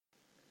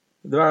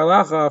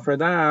Dvar Halacha for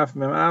Daf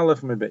Mem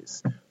Aleph Mem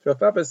Beis. So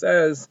Papa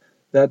says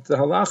that the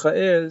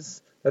halacha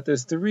is that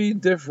there's three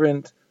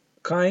different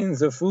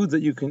kinds of foods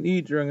that you can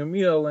eat during a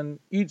meal, and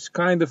each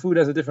kind of food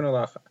has a different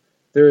halacha.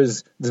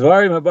 There's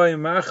Dvarim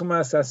Habayim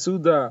Machmas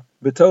Hasuda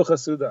B'toch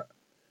Hasuda,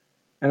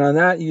 and on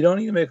that you don't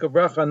need to make a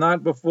bracha,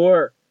 not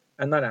before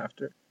and not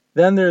after.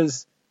 Then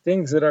there's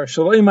things that are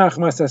Shaloi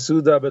Machmas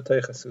Hasuda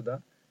B'toch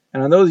Hasuda,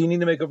 and on those you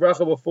need to make a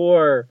bracha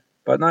before,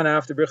 but not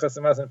after Birchas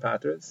Hamazon and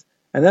Patras.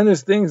 And then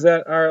there's things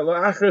that are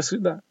la'achar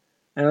suda,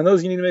 and on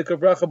those you need to make a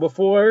bracha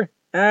before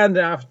and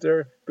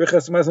after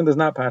Birchas Hamazon does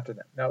not pater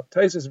them. Now,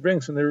 Taisus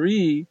brings from the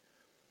Ri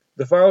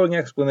the following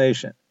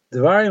explanation: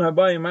 Dvarim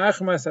habayim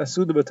machmas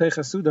hasuda b'teich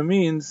hasuda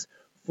means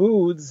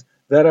foods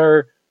that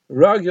are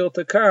ragil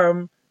to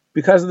come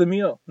because of the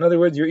meal. In other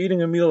words, you're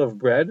eating a meal of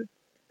bread,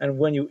 and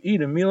when you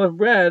eat a meal of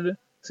bread,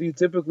 so you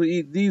typically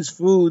eat these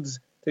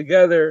foods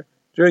together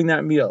during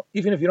that meal,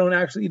 even if you don't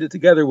actually eat it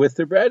together with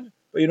the bread,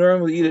 but you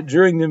normally eat it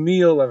during the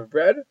meal of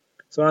bread.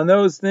 So on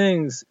those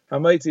things,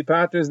 Hamaitzi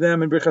paters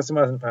them and Birchas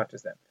Hamazon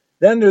paters them.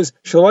 Then there's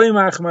Shaloi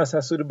Machmas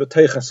Hasuda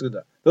B'teich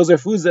Hasuda. Those are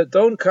foods that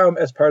don't come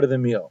as part of the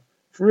meal,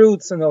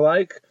 fruits and the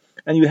like,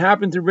 and you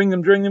happen to bring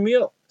them during the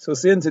meal. So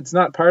since it's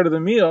not part of the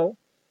meal,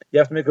 you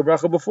have to make a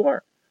bracha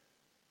before.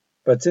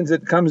 But since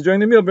it comes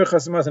during the meal,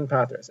 Birchas Hamazon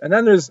paters. And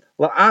then there's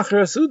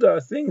La'achar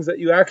Hasuda, things that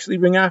you actually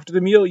bring after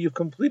the meal. You've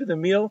completed the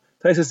meal.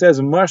 Taisa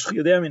says, Mashch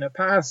Yadem in a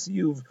pass.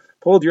 You've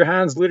pulled your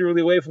hands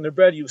literally away from the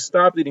bread. You've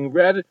stopped eating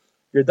bread.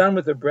 You're done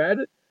with the bread.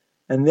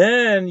 And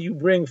then you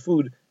bring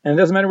food. And it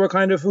doesn't matter what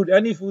kind of food.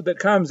 Any food that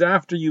comes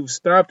after you've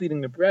stopped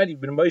eating the bread,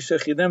 you've been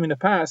Mashch Yadem in a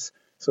pass.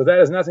 So that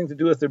has nothing to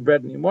do with the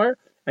bread anymore.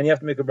 And you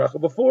have to make a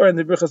bracha before. And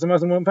the Birchas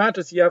Hamazon won't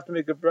paters, you have to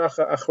make a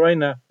bracha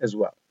achreina as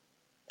well.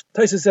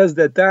 Taisa says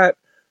that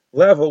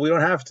level we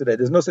don't have today.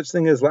 There's no such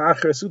thing as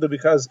la'achar suda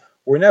because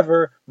we're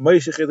never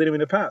moishech yedidim in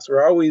the past.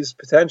 We're always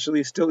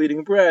potentially still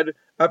eating bread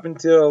up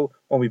until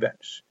when we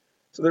bench.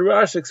 So the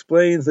Rosh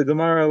explains the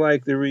Gemara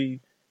like the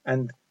Ri,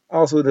 and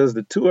also does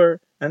the Tur,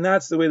 and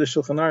that's the way the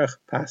Shulchan Aruch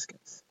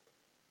paskins.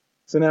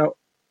 So now,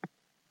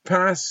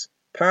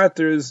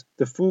 paters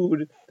the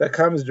food that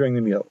comes during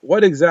the meal.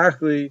 What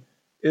exactly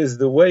is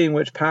the way in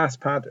which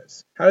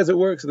paters? How does it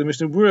work? So the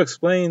Mishnah Berurah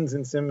explains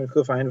in Sim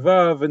Kuf Ayin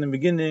Vav in the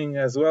beginning,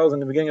 as well as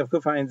in the beginning of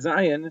Kuf Ayin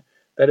Zayin,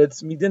 that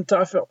it's midin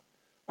tafel.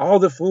 All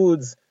the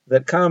foods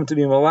that come to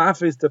be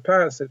malafis to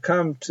pass, that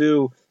come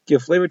to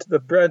give flavor to the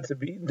bread, to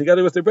be eaten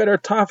together with the bread, are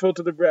tafel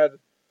to the bread.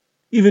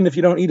 Even if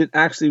you don't eat it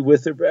actually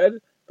with the bread,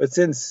 but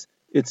since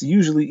it's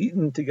usually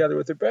eaten together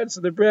with the bread,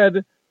 so the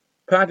bread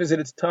paters it,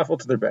 it's tafel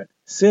to the bread.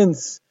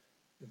 Since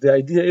the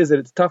idea is that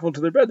it's tafel to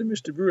the bread, the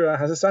Mishnah Berurah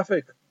has a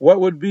suffix. What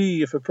would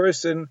be if a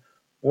person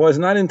was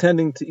not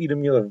intending to eat a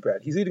meal of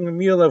bread? He's eating a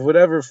meal of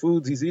whatever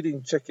foods, he's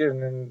eating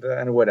chicken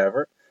and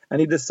whatever, and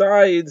he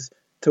decides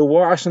to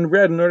wash in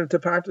bread in order to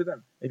pater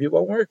them. Maybe it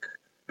won't work,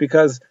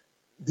 because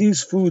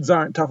these foods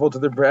aren't tafel to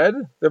the bread.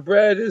 The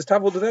bread is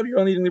tafel to them, you're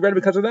only eating the bread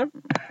because of them.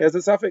 He has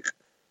a suffix.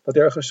 But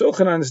the Aruch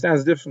HaShulchan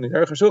understands differently. The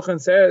Aruch HaShulchan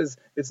says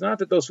it's not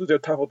that those foods are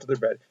tafel to the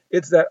bread.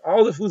 It's that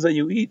all the foods that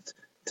you eat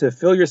to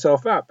fill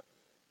yourself up,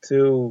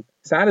 to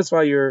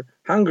satisfy your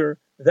hunger,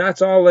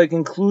 that's all like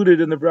included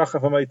in the bracha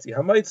of hamaitzi.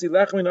 Hamaitzi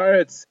lechem min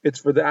haaretz, it's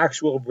for the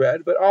actual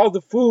bread, but all the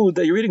food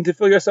that you're eating to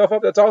fill yourself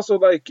up, that's also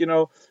like,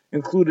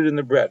 included in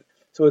the bread.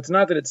 So it's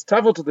not that it's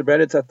tafel to the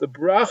bread, it's that the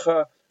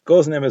bracha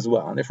goes in them as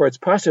well. And therefore it's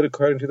pashut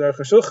according to the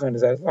Aruch HaShulchan,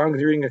 is that as long as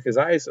you're eating a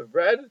kezayis of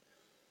bread,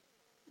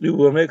 you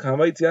will make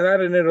hamaitzi on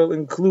that, and it'll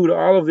include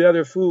all of the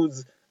other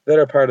foods that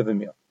are part of the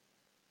meal.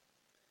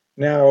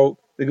 Now,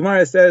 the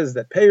Gemara says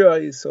that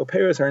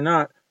peiros are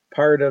not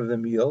part of the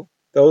meal.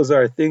 Those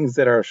are things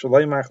that are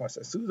shaloi machmas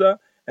hasuda,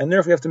 and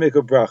therefore you have to make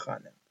a bracha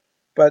on them.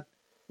 But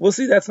we'll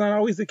see that's not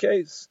always the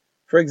case.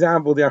 For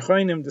example, the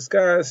Achronim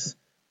discuss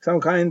some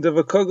kind of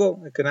a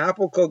kugel, like an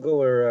apple kugel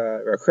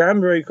or a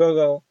cranberry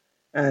kugel,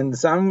 and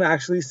some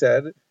actually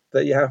said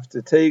that you have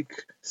to take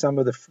some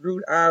of the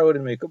fruit out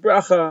and make a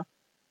bracha.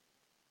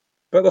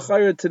 But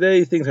l'chayr,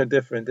 today things are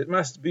different. It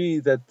must be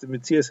that the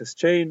Metzias has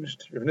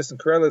changed. Rav Nissen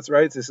Karelitz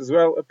writes this as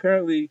well.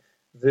 Apparently,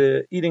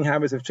 the eating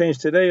habits have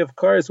changed today. Of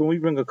course, when we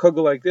bring a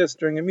kugel like this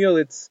during a meal,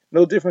 it's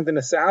no different than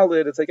a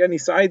salad. It's like any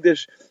side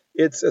dish.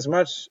 It's as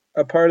much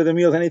a part of the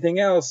meal as anything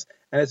else.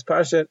 And it's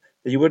pashat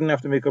that you wouldn't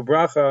have to make a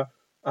bracha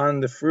on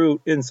the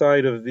fruit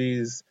inside of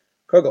these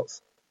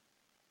kugels.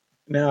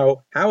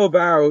 Now, how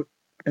about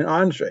an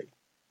entree?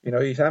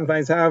 You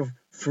sometimes have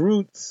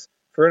fruits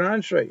for an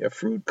entree, a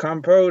fruit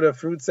compote, a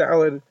fruit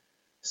salad.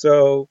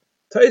 So,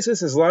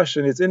 Taisus'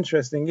 lashon, it's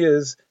interesting,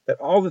 is that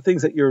all the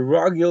things that you're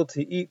ragil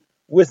to eat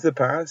with the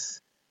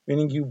pas,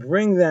 meaning you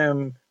bring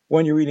them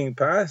when you're eating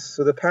pas,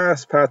 so the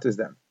pas paters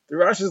them. The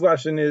Rash's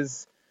lashon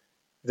is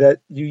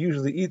that you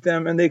usually eat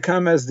them and they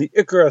come as the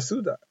ikra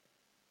asuda.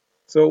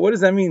 So what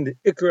does that mean, the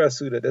ikra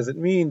asuda? Does it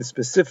mean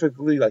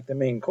specifically like the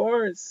main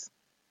course?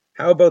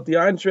 How about the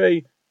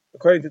entree?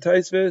 According to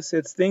Taisvis,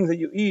 it's things that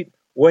you eat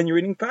when you're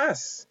eating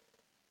pas.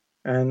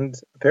 And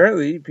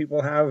apparently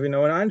people have, an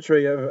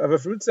entree of a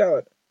fruit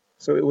salad.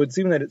 So it would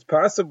seem that it's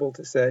possible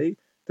to say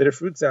that a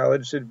fruit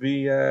salad should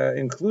be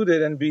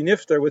included and be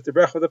niftar with the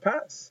bracha of the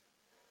pas.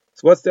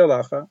 So what's the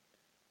halacha?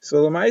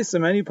 So l'maisa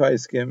many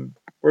paiskim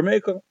were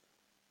mekel.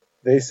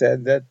 They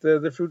said that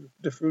the fruit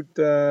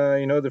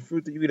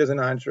that you eat as an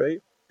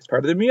entree is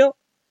part of the meal.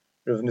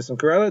 Rav Nissim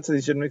Karela said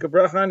you shouldn't make a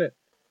bracha on it.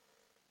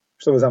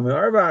 So was Amir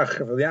Arbach,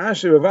 Rav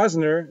Eliashiv, Rav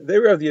Azner, they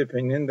were of the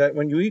opinion that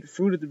when you eat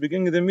fruit at the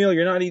beginning of the meal,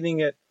 you're not eating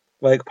it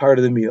like part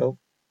of the meal.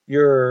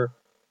 You're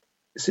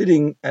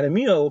sitting at a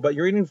meal, but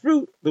you're eating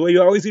fruit. The way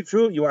you always eat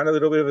fruit, you want a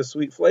little bit of a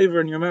sweet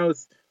flavor in your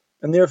mouth,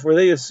 and therefore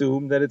they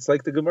assume that it's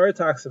like the Gemara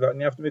talks about, and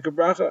you have to make a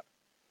bracha.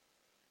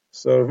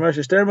 So Rav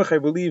Moshe Sternbach, I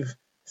believe,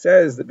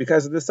 says that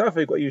because of the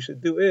suffix, what you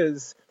should do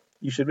is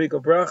you should make a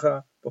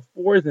bracha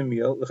before the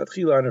meal,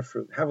 l'chatchila on a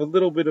fruit. Have a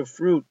little bit of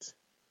fruit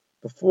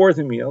before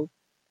the meal,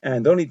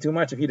 and don't eat too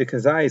much. If you eat a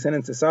kazai, send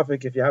it to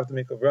suffix. If you have to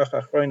make a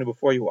bracha achrona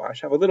before you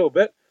wash, have a little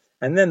bit,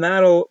 and then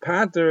that'll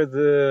pater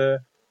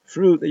the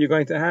fruit that you're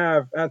going to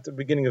have at the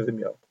beginning of the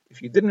meal.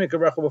 If you didn't make a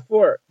bracha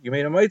before, you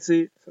made a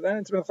maitzi, so then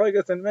it's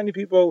mechaygas, and many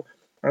people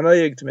are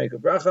noyeg to make a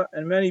bracha,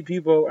 and many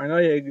people are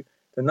noyeg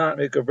to not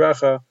make a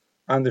bracha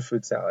on the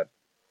fruit salad.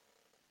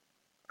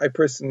 I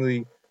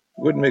personally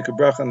wouldn't make a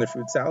bracha on the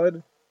fruit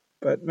salad,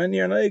 but many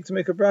are noyeg to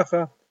make a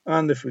bracha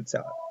on the fruit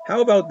salad.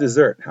 How about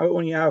dessert? How about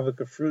when you have like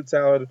a fruit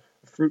salad,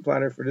 a fruit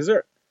platter for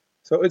dessert?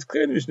 So it's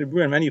clear in Mishnah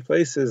Berurah in many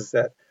places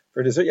that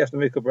for dessert you have to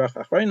make a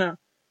bracha achrona,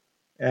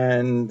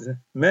 and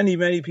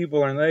many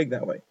people are noyeg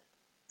that way.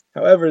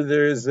 However,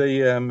 there is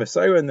a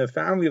Messiah in the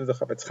family of the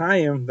Chafetz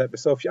Chaim that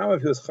B'sof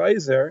Yamav he was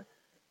chayzer,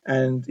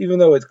 and even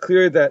though it's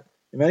clear that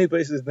in many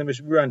places in the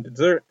Mishnah Berurah on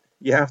dessert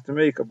you have to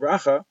make a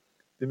bracha,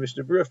 the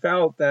Mishnah Berurah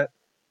felt that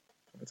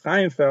Chafetz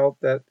Chaim felt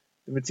that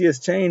the Matthias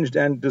changed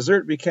and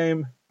dessert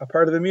became a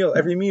part of the meal.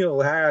 Every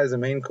meal has a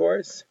main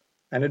course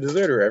and a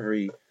dessert, or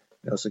every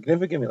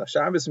significant meal, a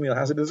Shabbos meal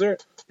has a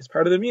dessert. It's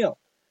part of the meal.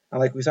 And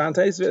like we saw in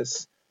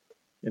Taisvis,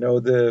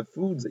 the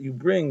foods that you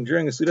bring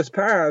during a Sudas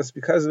Pas,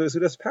 because of the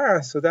Sudas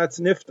Pas, so that's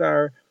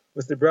niftar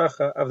with the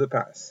bracha of the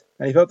Pas.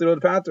 And he felt it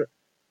would pater.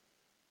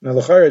 Now,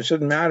 l'chayr, it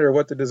shouldn't matter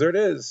what the dessert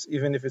is,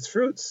 even if it's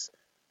fruits.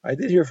 I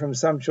did hear from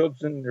some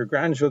children or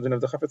grandchildren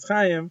of the Chafetz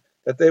Chaim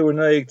that they were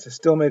noyeg to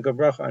still make a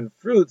bracha on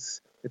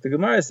fruits, like the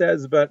Gemara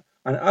says, but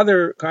on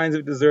other kinds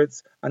of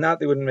desserts, on that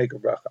they wouldn't make a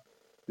bracha.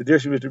 The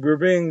Dirshu Mishnah Berurah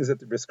brings that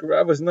the Brisker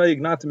Rav was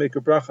noyeg not to make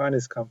a bracha on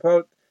his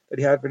compote that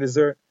he had for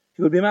dessert.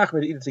 He would be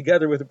machmir to eat it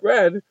together with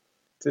bread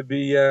to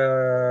be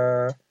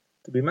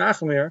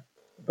machmir,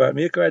 but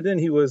Mikra Adin,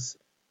 he was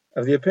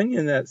of the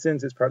opinion that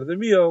since it's part of the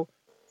meal,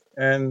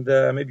 and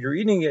maybe you're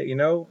eating it,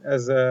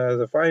 as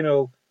a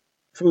final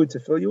food to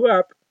fill you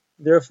up,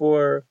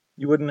 therefore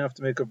you wouldn't have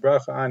to make a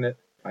bracha on it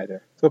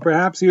either. So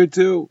perhaps here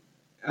too,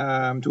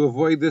 to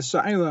avoid this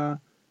shaila,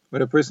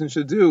 what a person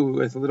should do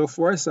with a little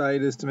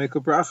foresight is to make a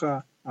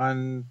bracha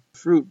on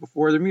fruit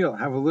before the meal.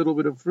 Have a little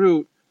bit of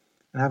fruit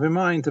and have in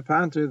mind to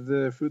pater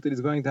the fruit that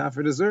he's going to have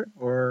for dessert,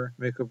 or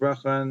make a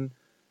bracha on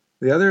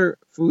the other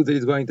food that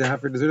he's going to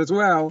have for dessert as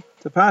well,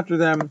 to pater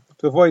them,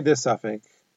 to avoid this suffix.